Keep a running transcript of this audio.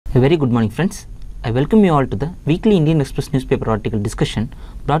A very good morning, friends. I welcome you all to the weekly Indian Express newspaper article discussion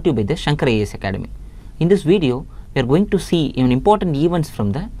brought to you by the Shankar IAS Academy. In this video, we are going to see important events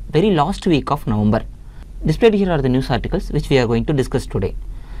from the very last week of November. Displayed here are the news articles which we are going to discuss today.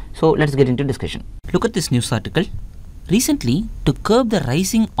 So let's get into discussion. Look at this news article. Recently, to curb the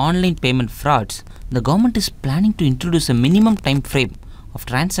rising online payment frauds, the government is planning to introduce a minimum time frame of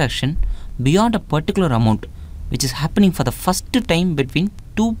transaction beyond a particular amount, which is happening for the first time between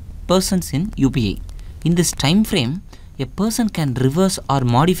two persons in UPI. In this time frame, a person can reverse or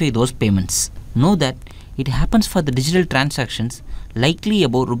modify those payments. Know that it happens for the digital transactions likely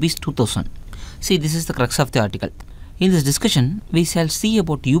above rupees 2000. See, this is the crux of the article. In this discussion, we shall see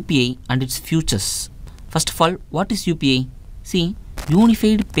about UPI and its futures. First of all, what is UPI? See,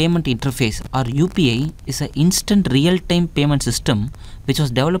 Unified Payment Interface or UPI is an instant real-time payment system which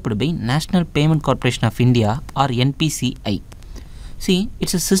was developed by National Payment Corporation of India or NPCI. See,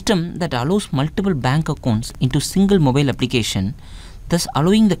 it's a system that allows multiple bank accounts into single mobile application, thus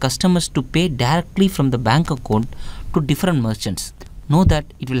allowing the customers to pay directly from the bank account to different merchants. Know that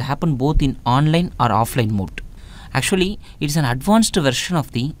it will happen both in online or offline mode. Actually, it's an advanced version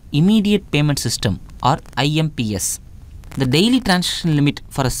of the Immediate Payment System or IMPS. The daily transaction limit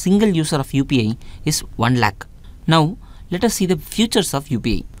for a single user of UPI is 1 lakh. Now, let us see the features of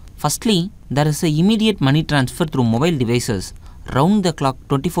UPI. Firstly, there is an immediate money transfer through mobile devices round the clock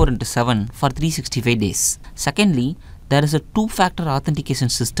 24/7 for 365 days. Secondly, there is a two-factor authentication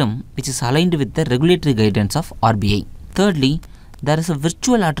system which is aligned with the regulatory guidance of RBI. Thirdly, there is a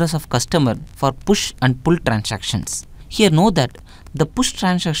virtual address of customer for push and pull transactions. Here know that the push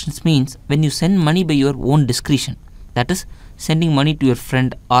transactions means when you send money by your own discretion, that is sending money to your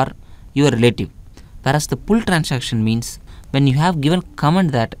friend or your relative, whereas the pull transaction means when you have given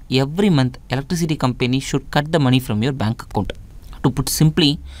command that every month electricity company should cut the money from your bank account. To put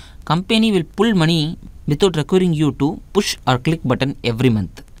simply, company will pull money without requiring you to push or click button every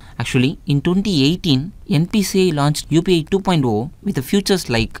month. Actually, in 2018, NPCI launched UPI 2.0 with the features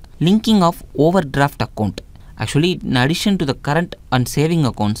like linking of overdraft account. Actually, in addition to the current and saving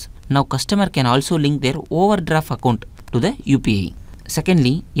accounts, now customer can also link their overdraft account to the UPI.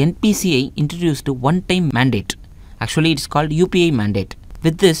 Secondly, NPCI introduced a one-time mandate. Actually, it's called UPI mandate.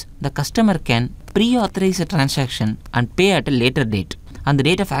 With this, the customer can pre-authorize a transaction and pay at a later date. On the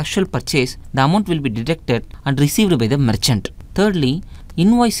date of actual purchase, the amount will be deducted and received by the merchant. Thirdly,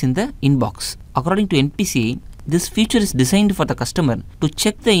 invoice in the inbox. According to NPCI, this feature is designed for the customer to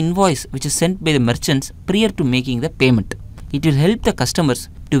check the invoice which is sent by the merchants prior to making the payment. It will help the customers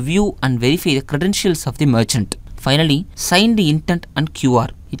to view and verify the credentials of the merchant. Finally, signed intent and QR.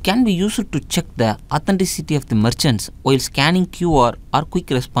 It can be used to check the authenticity of the merchants while scanning QR or quick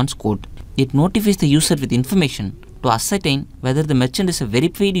response code. It notifies the user with information to ascertain whether the merchant is a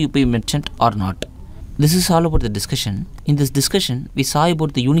verified UPI merchant or not. This is all about the discussion. In this discussion, we saw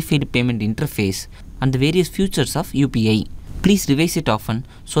about the Unified Payment Interface and the various features of UPI. Please revise it often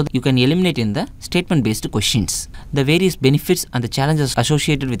so that you can eliminate in the statement-based questions. The various benefits and the challenges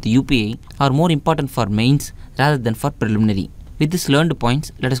associated with the UPI are more important for mains rather than for preliminary. With these learned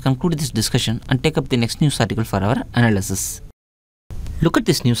points, let us conclude this discussion and take up the next news article for our analysis. Look at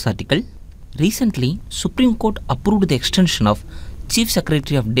this news article. Recently, Supreme Court approved the extension of Chief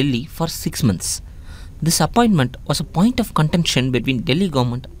Secretary of Delhi for 6 months. This appointment was a point of contention between Delhi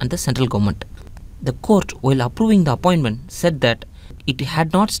government and the central government. The court, while approving the appointment, said that it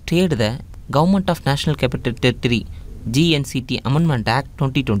had not stayed the Government of National Capital Territory GNCT Amendment Act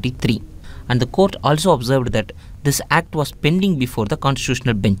 2023, and the court also observed that this act was pending before the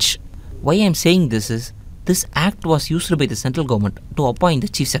constitutional bench. Why I am saying this is, this act was used by the central government to appoint the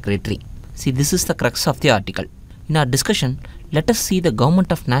chief secretary. See, this is the crux of the article. In our discussion, let us see the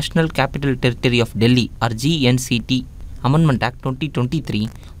Government of National Capital Territory of Delhi or GNCT Amendment Act 2023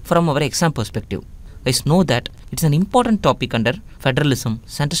 from our exam perspective. Guys, know that it's an important topic under federalism,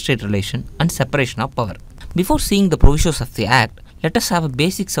 center-state relation and separation of power. Before seeing the provisions of the act, let us have a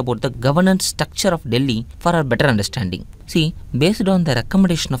basics about the governance structure of Delhi for our better understanding. See, based on the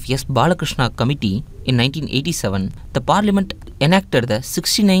recommendation of S. Balakrishna Committee in 1987, the Parliament enacted the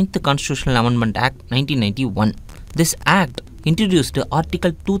 69th Constitutional Amendment Act 1991. This act introduced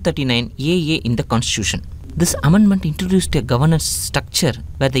Article 239 AA in the Constitution. This amendment introduced a governance structure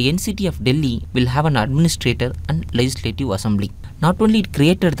where the NCT of Delhi will have an administrator and legislative assembly. Not only it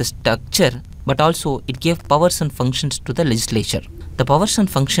created the structure, but also it gave powers and functions to the legislature. The powers and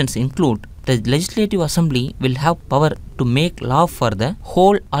functions include the legislative assembly will have power to make law for the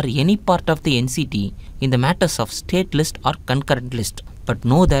whole or any part of the NCT in the matters of state list or concurrent list. But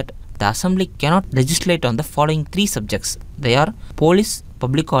know that the assembly cannot legislate on the following 3 subjects. They are police,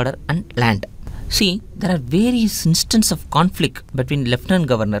 public order and land. See, there are various instances of conflict between Lieutenant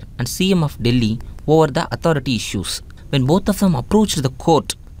Governor and CM of Delhi over the authority issues. When both of them approached the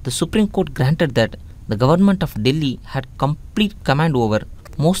court, the Supreme Court granted that the government of Delhi had complete command over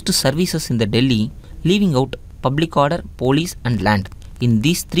most services in the Delhi, leaving out public order, police and land. In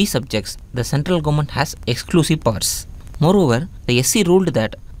these three subjects, the central government has exclusive powers. Moreover, the SC ruled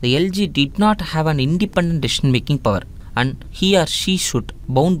that the LG did not have an independent decision-making power and he or she should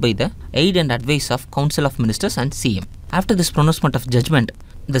bound by the aid and advice of Council of Ministers and CM. After this pronouncement of judgment,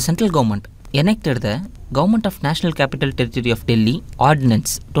 the central government enacted the Government of National Capital Territory of Delhi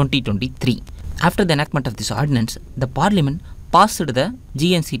Ordinance 2023. After the enactment of this ordinance, the Parliament passed the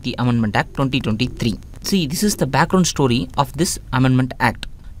GNCT Amendment Act 2023. See, this is the background story of this Amendment Act.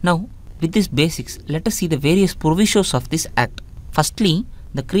 Now, with these basics, let us see the various provisions of this Act. Firstly,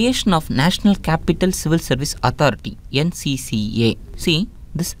 the creation of National Capital Civil Service Authority (NCCA). See,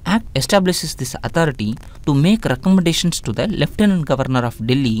 this Act establishes this authority to make recommendations to the Lieutenant Governor of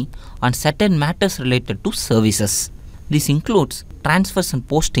Delhi on certain matters related to services. This includes transfers and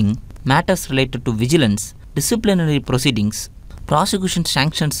posting, matters related to vigilance, disciplinary proceedings, prosecution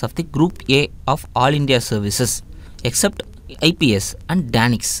sanctions of the Group A of All India Services, except IPS and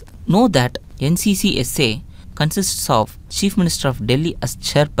DANIX. Know that NCCSA consists of Chief Minister of Delhi as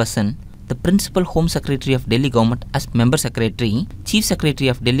chairperson, the Principal Home Secretary of Delhi Government as member secretary, Chief Secretary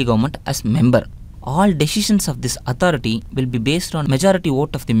of Delhi Government as member. All decisions of this authority will be based on majority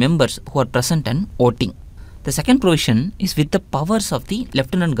vote of the members who are present and voting. The second provision is with the powers of the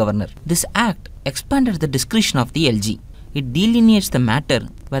Lieutenant Governor. This Act expanded the discretion of the LG. It delineates the matter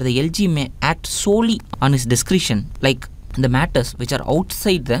where the LG may act solely on his discretion, like the matters which are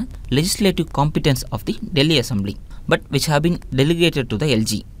outside the legislative competence of the Delhi Assembly, but which have been delegated to the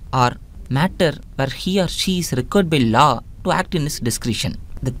LG, or matter where he or she is required by law to act in his discretion.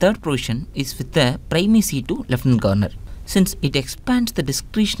 The third provision is with the primacy to Lieutenant Governor, since it expands the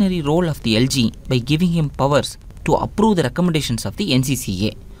discretionary role of the LG by giving him powers to approve the recommendations of the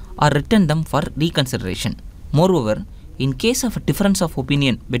NCCA or return them for reconsideration. Moreover, in case of a difference of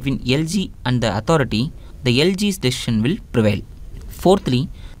opinion between LG and the authority, the LG's decision will prevail. Fourthly,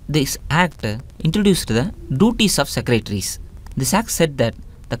 this Act introduced the duties of secretaries. This Act said that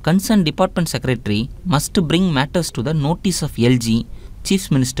the concerned department secretary must bring matters to the notice of LG,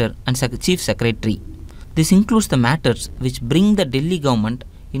 Chief Minister and Chief Secretary. This includes the matters which bring the Delhi government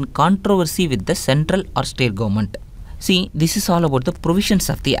in controversy with the central or state government. See, this is all about the provisions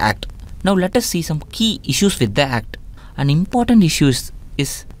of the Act. Now let us see some key issues with the Act. An important issue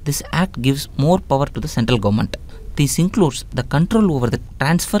is this Act gives more power to the central government. This includes the control over the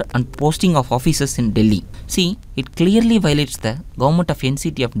transfer and posting of officers in Delhi. See, it clearly violates the Government of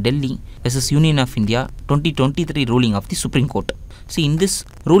NCT of Delhi versus Union of India 2023 ruling of the Supreme Court. See, in this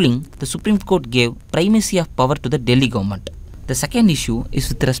ruling, the Supreme Court gave primacy of power to the Delhi government. The second issue is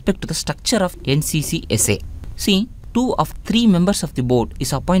with respect to the structure of NCCSA. See, 2 of 3 members of the board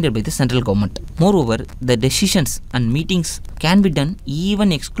is appointed by the central government. Moreover, the decisions and meetings can be done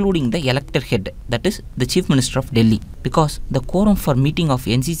even excluding the elected head, that is the Chief Minister of Delhi, because the quorum for meeting of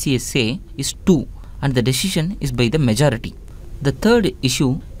NCCSA is 2 and the decision is by the majority. The third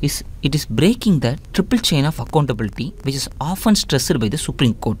issue is it is breaking the triple chain of accountability which is often stressed by the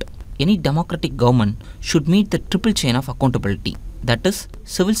Supreme Court. Any democratic government should meet the triple chain of accountability, that is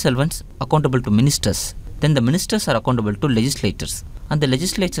civil servants accountable to ministers, then the ministers are accountable to legislators and the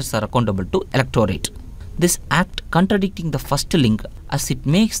legislators are accountable to electorate. This Act contradicting the first link as it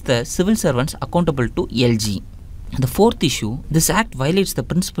makes the civil servants accountable to LG. The fourth issue, this Act violates the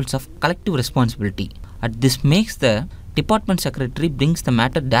principles of collective responsibility and this makes the Department Secretary brings the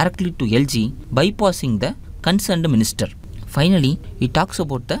matter directly to LG bypassing the concerned minister. Finally, it talks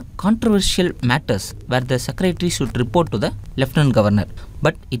about the controversial matters where the Secretary should report to the Lieutenant Governor,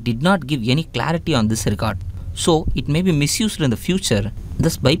 but it did not give any clarity on this regard. So, it may be misused in the future,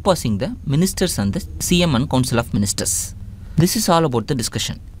 thus bypassing the ministers and the CM and Council of Ministers. This is all about the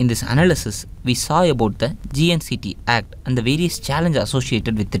discussion. In this analysis, we saw about the GNCT Act and the various challenges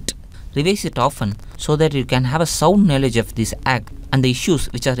associated with it. Revise it often so that you can have a sound knowledge of this Act and the issues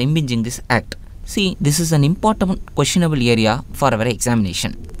which are impinging this Act. See, this is an important questionable area for our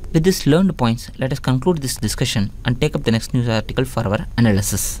examination. With these learned points, let us conclude this discussion and take up the next news article for our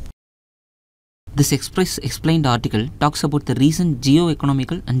analysis. This explained article talks about the recent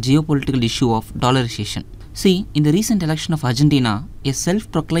geo-economical and geopolitical issue of dollarization. See, in the recent election of Argentina, a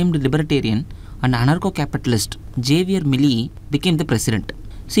self-proclaimed libertarian and anarcho-capitalist Javier Milei became the president.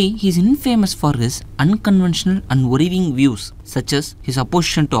 See, he is infamous for his unconventional and worrying views such as his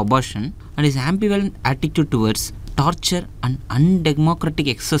opposition to abortion and his ambivalent attitude towards torture and undemocratic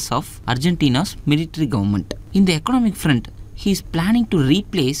excess of Argentina's military government. In the economic front, he is planning to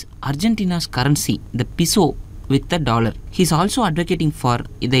replace Argentina's currency, the peso, with the dollar. He is also advocating for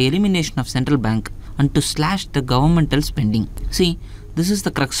the elimination of central bank and to slash the governmental spending. See, this is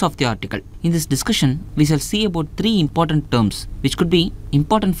the crux of the article. In this discussion, we shall see about three important terms which could be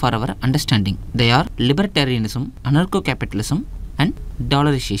important for our understanding. They are libertarianism, anarcho-capitalism, and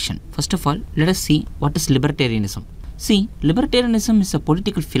dollarization. First of all, let us see what is libertarianism. See, libertarianism is a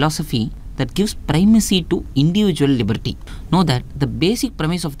political philosophy that gives primacy to individual liberty. Know that the basic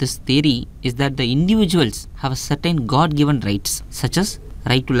premise of this theory is that the individuals have a certain God-given rights such as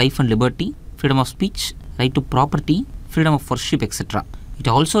right to life and liberty, freedom of speech, right to property, freedom of worship, etc. It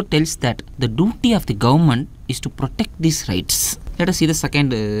also tells that the duty of the government is to protect these rights. Let us see the second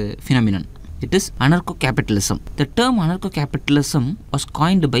phenomenon. It is anarcho-capitalism. The term anarcho-capitalism was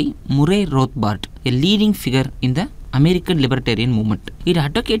coined by Murray Rothbard, a leading figure in the American libertarian movement. It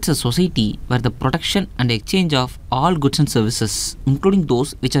advocates a society where the production and exchange of all goods and services, including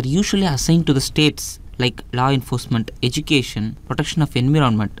those which are usually assigned to the states like law enforcement, education, protection of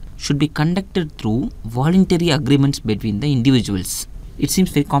environment, should be conducted through voluntary agreements between the individuals. It seems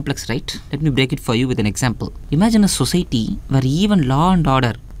very complex, right? Let me break it for you with an example. Imagine a society where even law and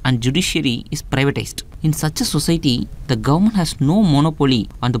order and judiciary is privatized. In such a society, the government has no monopoly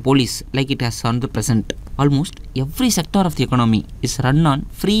on the police like it has on the present. Almost every sector of the economy is run on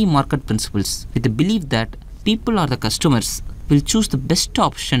free market principles with the belief that people or the customers will choose the best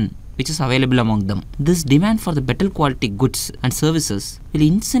option which is available among them. This demand for the better quality goods and services will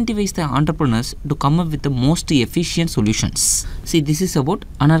incentivize the entrepreneurs to come up with the most efficient solutions. See, this is about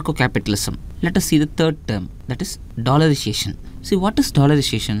anarcho-capitalism. Let us see the third term, that is dollarization. See, what is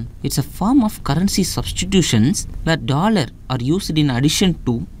dollarization? It's a form of currency substitutions where dollar are used in addition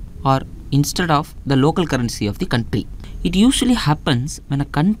to or instead of the local currency of the country. It usually happens when a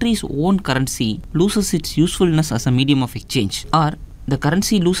country's own currency loses its usefulness as a medium of exchange, or the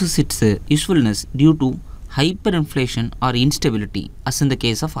currency loses its usefulness due to hyperinflation or instability, as in the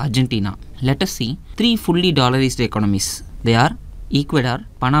case of Argentina. Let us see three fully dollarized economies. They are Ecuador,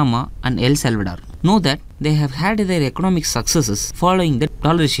 Panama, and El Salvador. Know that they have had their economic successes following the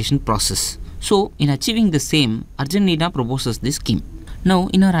dollarization process. So, in achieving the same, Argentina proposes this scheme. Now,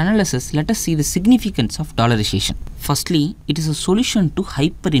 in our analysis, let us see the significance of dollarization. Firstly, it is a solution to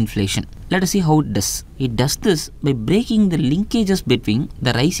hyperinflation. Let us see how it does. It does this by breaking the linkages between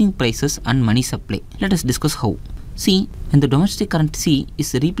the rising prices and money supply. Let us discuss how. See, when the domestic currency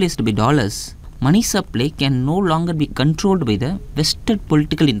is replaced by dollars, money supply can no longer be controlled by the vested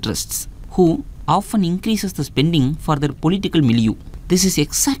political interests, who often increases the spending for their political milieu. This is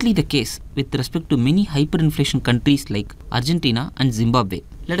exactly the case with respect to many hyperinflation countries like Argentina and Zimbabwe.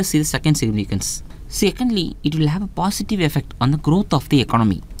 Let us see the second significance. Secondly, it will have a positive effect on the growth of the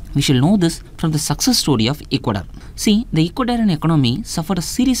economy. We shall know this from the success story of Ecuador. See, the Ecuadorian economy suffered a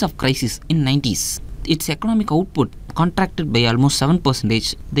series of crises in the 90s. Its economic output contracted by almost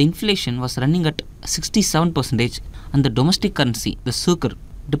 7%, the inflation was running at 67%, and the domestic currency, the sucre,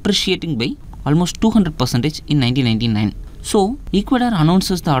 depreciating by almost 200% in 1999. So, Ecuador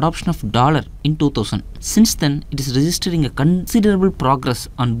announces the adoption of dollar in 2000. Since then, it is registering a considerable progress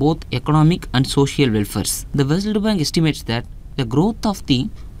on both economic and social welfares. The World Bank estimates that the growth of the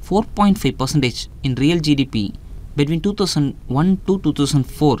 4.5% in real GDP between 2001 to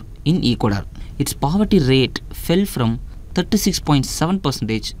 2004 in Ecuador. Its poverty rate fell from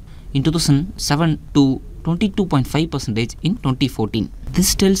 36.7% in 2007 to 22.5% in 2014.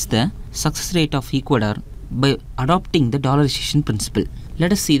 This tells the success rate of Ecuador by adopting the dollarization principle.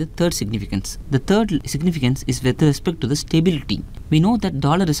 Let us see the third significance. The third significance is with respect to the stability. We know that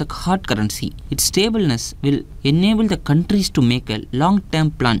dollar is a hard currency. Its stableness will enable the countries to make a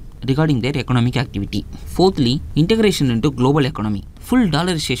long-term plan regarding their economic activity. Fourthly, integration into global economy. Full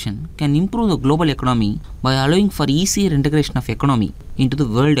dollarization can improve the global economy by allowing for easier integration of economy into the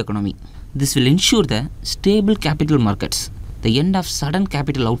world economy. This will ensure the stable capital markets, the end of sudden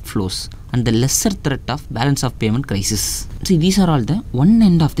capital outflows, and the lesser threat of balance of payment crisis. See, these are all the one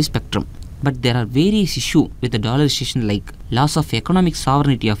end of the spectrum. But there are various issues with the dollarization like loss of economic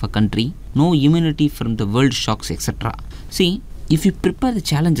sovereignty of a country, no immunity from the world shocks, etc. See, if you prepare the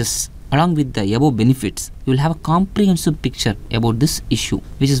challenges along with the above benefits, you will have a comprehensive picture about this issue,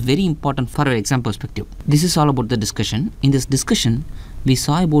 which is very important for our exam perspective. This is all about the discussion. In this discussion, we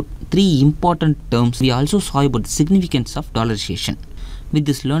saw about three important terms. We also saw about the significance of dollarization. With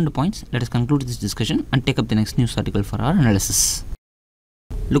these learned points, let us conclude this discussion and take up the next news article for our analysis.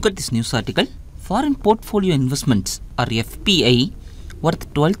 Look at this news article. Foreign Portfolio Investments, or FPI,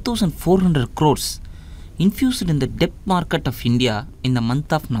 worth 12,400 crores infused in the debt market of India in the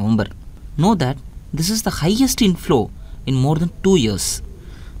month of November. Know that this is the highest inflow in more than 2 years.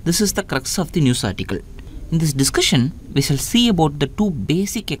 This is the crux of the news article. In this discussion, we shall see about the two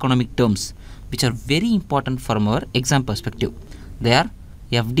basic economic terms which are very important from our exam perspective. They are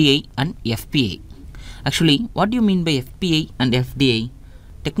FDI and FPI. Actually, what do you mean by FPI and FDI?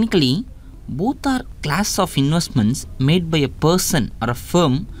 Technically, both are class of investments made by a person or a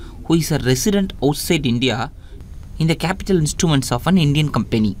firm who is a resident outside India in the capital instruments of an Indian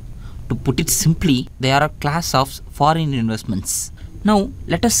company. To put it simply, they are a class of foreign investments. Now,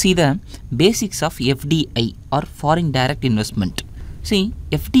 let us see the basics of FDI or foreign direct investment. See,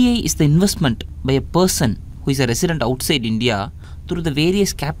 FDI is the investment by a person who is a resident outside India through the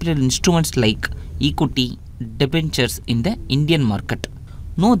various capital instruments like equity, debentures in the Indian market.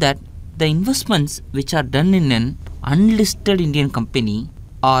 Know that the investments which are done in an unlisted Indian company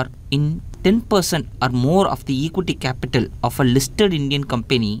or in 10% or more of the equity capital of a listed Indian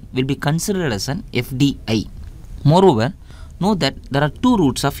company will be considered as an FDI. Moreover, know that there are two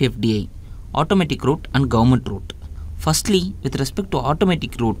routes of FDI, automatic route and government route. Firstly, with respect to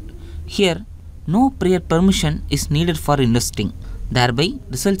automatic route, here no prior permission is needed for investing, thereby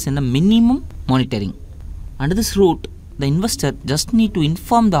results in a minimum monitoring. Under this route, the investor just need to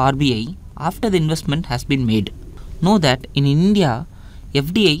inform the RBI after the investment has been made. Know that in India,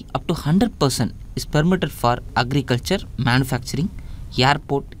 FDI up to 100% is permitted for agriculture, manufacturing,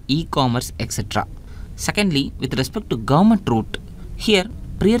 airport, e-commerce, etc. Secondly, with respect to government route, here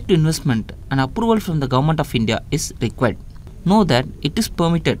prior to investment, an approval from the government of India is required. Know that it is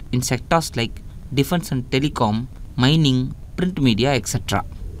permitted in sectors like defense and telecom, mining, print media, etc.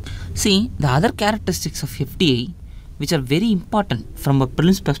 See, the other characteristics of FDI which are very important from a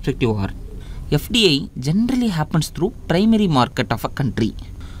prelims perspective are FDI generally happens through primary market of a country.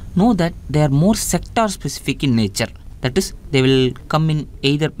 Know that they are more sector specific in nature. That is, they will come in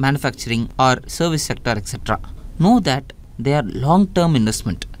either manufacturing or service sector, etc. Know that they are long-term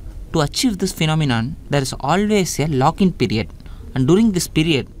investment. To achieve this phenomenon, there is always a lock-in period, and during this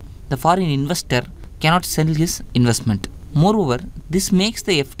period, the foreign investor cannot sell his investment. Moreover, this makes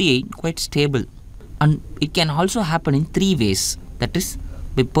the FDI quite stable, and it can also happen in three ways. That is,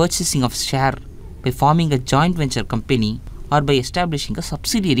 by purchasing of share, by forming a joint venture company, or by establishing a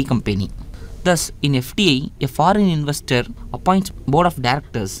subsidiary company. Thus, in FDI, a foreign investor appoints board of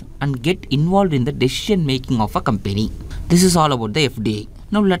directors and get involved in the decision making of a company. This is all about the FDI.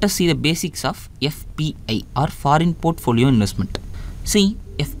 Now let us see the basics of FPI or foreign portfolio investment. See,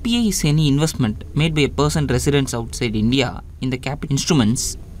 FPI is any investment made by a person residents outside India in the capital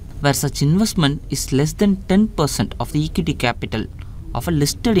instruments where such investment is less than 10% of the equity capital of a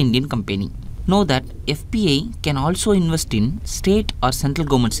listed Indian company. Know that FPI can also invest in state or central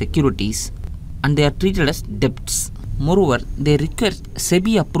government securities, and they are treated as debts. Moreover, they require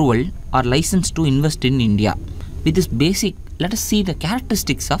SEBI approval or license to invest in India. With this basic, let us see the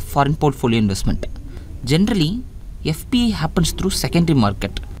characteristics of foreign portfolio investment. Generally, FPI happens through secondary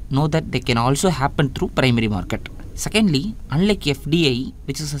market. Know that they can also happen through primary market. Secondly, unlike FDI,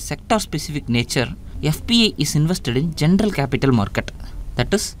 which is a sector specific nature, FPI is invested in general capital market.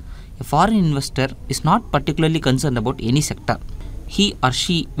 That is, a foreign investor is not particularly concerned about any sector. He or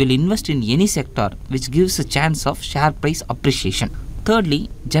she will invest in any sector which gives a chance of share price appreciation. Thirdly,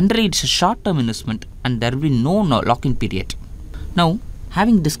 generally it's a short-term investment and there will be no lock-in period. Now,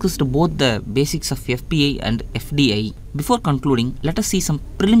 having discussed both the basics of FPI and FDI, before concluding, let us see some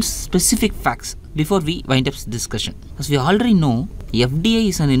prelims specific facts before we wind up this discussion. As we already know, FDI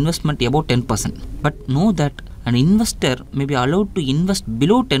is an investment above 10%, but know that an investor may be allowed to invest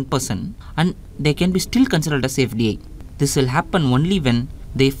below 10% and they can be still considered as FDI. This will happen only when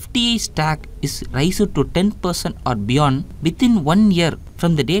the FDI stack is raised to 10% or beyond within 1 year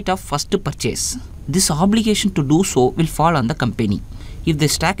from the date of first purchase. This obligation to do so will fall on the company. If the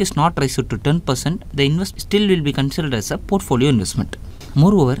stack is not raised to 10%, the investment still will be considered as a portfolio investment.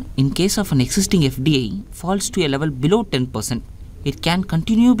 Moreover, in case of an existing FDI falls to a level below 10%, it can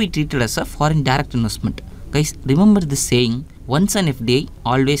continue to be treated as a foreign direct investment. Guys, remember this saying, once an FDI,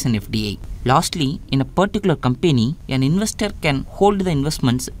 always an FDI. Lastly, in a particular company, an investor can hold the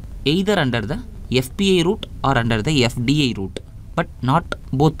investments either under the FPI route or under the FDI route, but not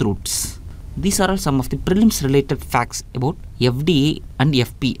both routes. These are all some of the prelims related facts about FDI and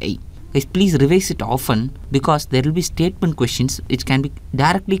FPI. Guys, please revise it often because there will be statement questions which can be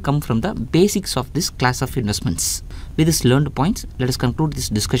directly come from the basics of this class of investments. With these learned points, let us conclude this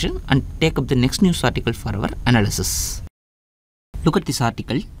discussion and take up the next news article for our analysis. Look at this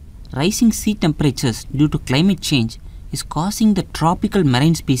article. Rising sea temperatures due to climate change is causing the tropical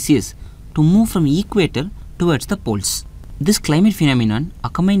marine species to move from equator towards the poles. This climate phenomenon,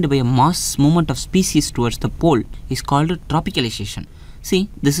 accompanied by a mass movement of species towards the pole, is called tropicalization. See,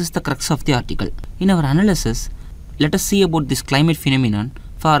 this is the crux of the article. In our analysis, let us see about this climate phenomenon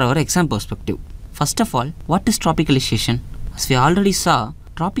for our exam perspective. First of all, what is tropicalization? As we already saw,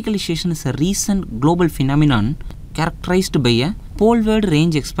 tropicalization is a recent global phenomenon characterized by a poleward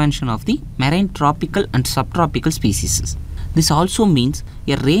range expansion of the marine tropical and subtropical species. This also means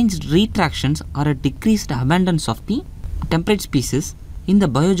a range retractions or a decreased abundance of the temperate species in the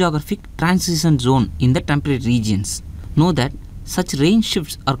biogeographic transition zone in the temperate regions. Know that such range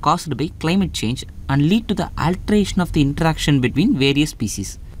shifts are caused by climate change and lead to the alteration of the interaction between various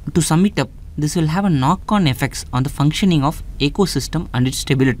species. To sum it up, this will have a knock-on effects on the functioning of ecosystem and its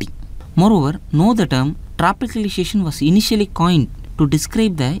stability. Moreover, know the term tropicalization was initially coined to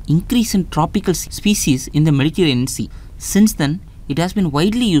describe the increase in tropical species in the Mediterranean Sea. Since then, it has been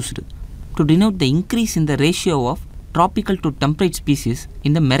widely used to denote the increase in the ratio of tropical to temperate species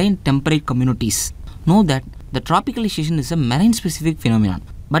in the marine temperate communities. Know that the tropicalization is a marine specific phenomenon,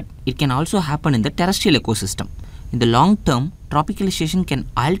 but it can also happen in the terrestrial ecosystem. In the long term, tropicalization can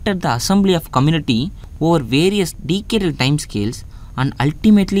alter the assembly of community over various decadal timescales and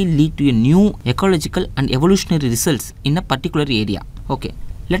ultimately lead to a new ecological and evolutionary results in a particular area. Okay,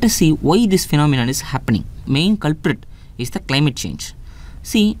 let us see why this phenomenon is happening. Main culprit is the climate change.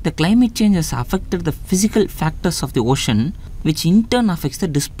 See, the climate change has affected the physical factors of the ocean, which in turn affects the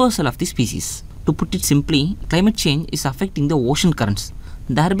dispersal of the species. To put it simply, climate change is affecting the ocean currents,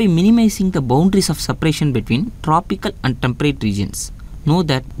 thereby minimizing the boundaries of separation between tropical and temperate regions. Know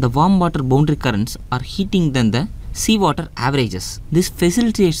that the warm water boundary currents are heating than the seawater averages. This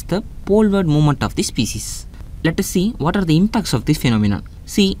facilitates the poleward movement of the species. Let us see what are the impacts of this phenomenon.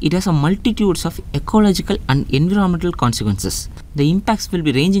 See, it has a multitudes of ecological and environmental consequences. The impacts will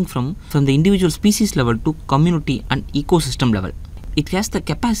be ranging from the individual species level to community and ecosystem level. It has the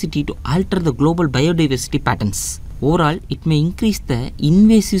capacity to alter the global biodiversity patterns. Overall, it may increase the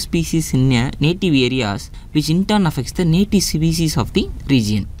invasive species in native areas, which in turn affects the native species of the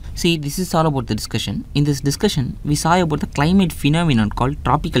region. See, this is all about the discussion. In this discussion, we saw about the climate phenomenon called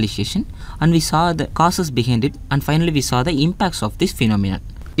tropicalization, and we saw the causes behind it, and finally we saw the impacts of this phenomenon.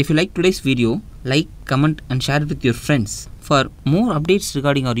 If you like today's video, like, comment and share it with your friends. For more updates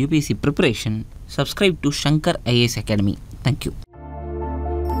regarding our UPSC preparation, subscribe to Shankar IAS Academy. Thank you.